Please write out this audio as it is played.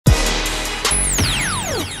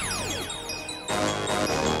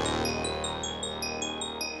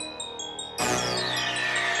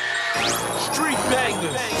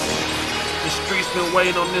gangsters. The streets been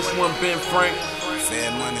waiting on this one, Ben Frank.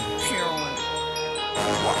 Fad money.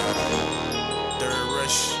 Third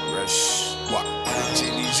rush. What?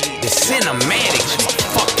 GDG. The cinematics,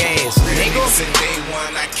 fuck ass nigga. Since day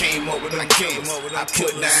one, I came up with them killers. I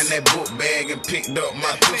put down that book bag and picked up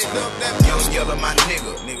my pistol. Young Yellow, my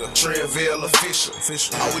nigga. Treville official.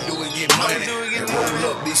 All we do is get money and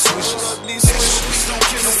roll up these swishers. She don't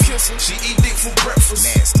kill no kisser. She eat dick for breakfast.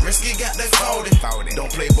 Gretstky got that 40.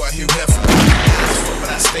 Don't play boy Hugh Hefner.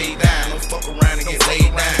 But I stay down. Don't fuck around and get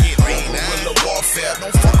laid down. With the warfare.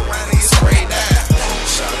 Don't fuck around and get sprayed down.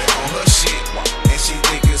 Shout it on her shit, and she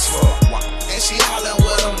think it's fuck. And she hollering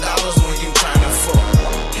with them dollars when you tryna fuck.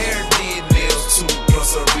 Hair did, nails too,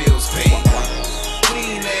 plus her bills paid.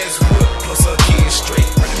 Clean ass whip, plus her kids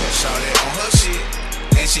straight. Shout it on her shit,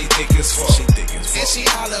 and she think it's fuck. And she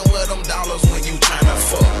hollering with them dollars when you tryna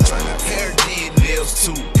fuck. Hair did, nails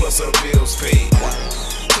too, plus her bills paid.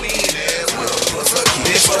 Clean ass whip, plus her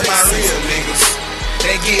kids straight. This for my real niggas.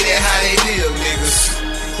 They get it how they live, niggas.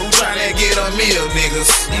 Who tryna get a meal, niggas?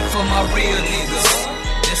 This for my real niggas.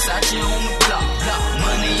 That's out here on the block.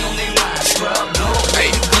 Money on they mind, scrub, no. Hey,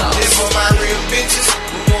 this for my real bitches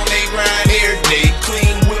who on they grind every day.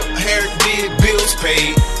 Clean whip, hair did, bills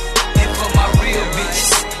paid. This for my real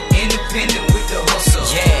bitches, independent with the hustle.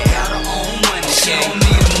 Yeah, got her own money, she don't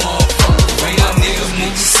need a motherfucker. Real niggas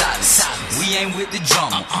move solid. We ain't with the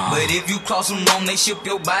drama, but if you cross them wrong, they ship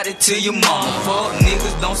your body to your mama. Fuck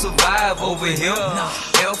niggas don't survive over here.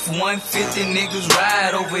 F-150 niggas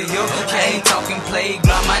ride over here. Ain't talking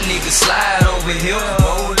playground, my niggas slide over here.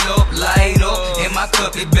 Roll up, light up, in my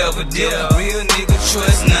cup it Belvedere. Real nigga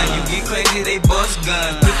trust none. You get crazy, they bust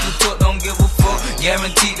guns. Pistol talk, don't give a fuck.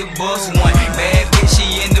 Guaranteed to bust one. Bad bitch,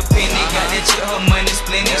 she independent. Got that shit, her money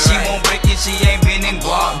splendid. She won't break it, she ain't been in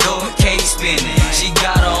guap, though. Case spinning. She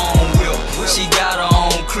got her own whip. She got her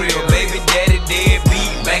own crib, baby daddy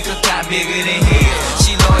deadbeat, bank account bigger than hell.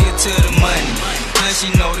 She loyal to the money, plus she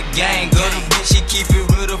know the gang. Girl, the bitch, she keep it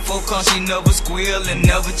real to folk, cause she never squeal and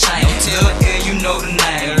never change. Tell her, yeah, you know the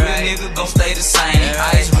name, real nigga gon' stay the same.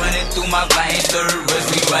 Ice running through my veins, third rush,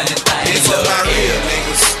 we running things. This for my real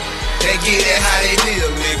niggas. They get it how they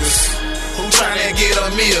live, niggas. Who tryna get a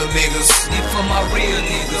meal, niggas? This for my real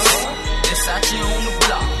niggas. That's out here on the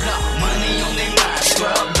block. Money on they mind,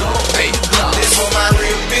 scrub, dog. Hey, this for my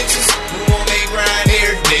real bitches who on they grind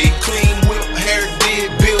every day. Clean whip, hair did,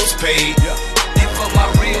 bills paid. This for my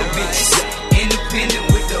real bitches, independent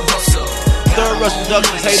with the hustle. Third Rush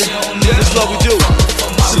Productions, haters. This is what we do.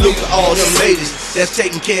 Salute to all them ladies that's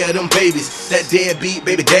taking care of them babies. That deadbeat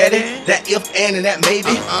baby daddy, that if and that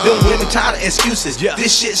maybe. Them women tired of excuses.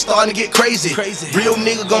 This shit starting to get crazy. Real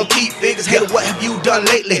nigga gon' keep figures. Hater, what have you done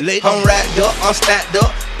lately? I'm racked up, I'm stacked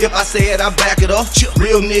up. If I say it, I back it up.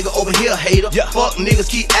 Real nigga over here, hater. Fuck niggas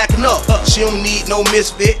keep acting up. She don't need no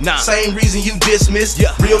misfit. Same reason you dismiss.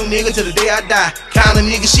 Real nigga till the day I die. Kinda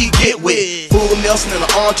nigga she get with. Full Nelson and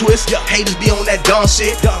an arm twist. Haters be on that dumb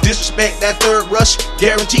shit. Disrespect that third rush.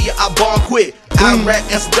 Guarantee you I bomb quick. I rap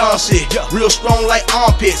and some dumb shit. Real strong like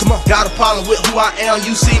armpits. Got a problem with who I am.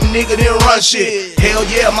 You see me nigga, then run shit. Hell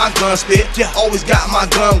yeah, my gun spit. Always got my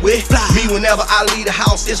gun with me. Whenever I leave the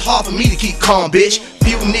house, it's hard for me to keep calm, bitch.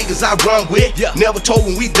 Few niggas I run with, never told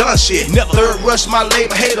when we done shit. Third rush my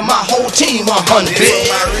label, hater, my whole team 100, bitch. This for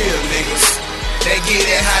my real niggas. They get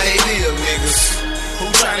it how they live, niggas. Who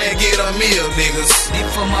tryna get a meal, niggas? This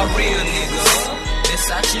for my real niggas. That's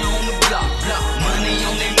out here on the block. Money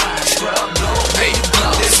on they mind, scrub, dog. Hey,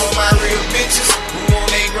 this for my real bitches who on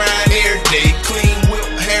they grind every day. Clean whip,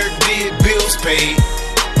 hair did, bills paid.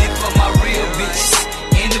 This for my real bitches,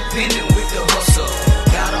 independent with the hustle.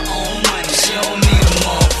 Got her own money, she don't need a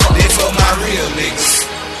motherfucker. This for my real niggas.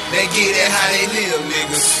 They get it how they live,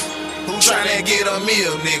 niggas. Who tryna get a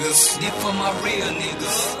meal, niggas? This for my real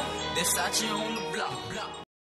niggas. That's out here on the block.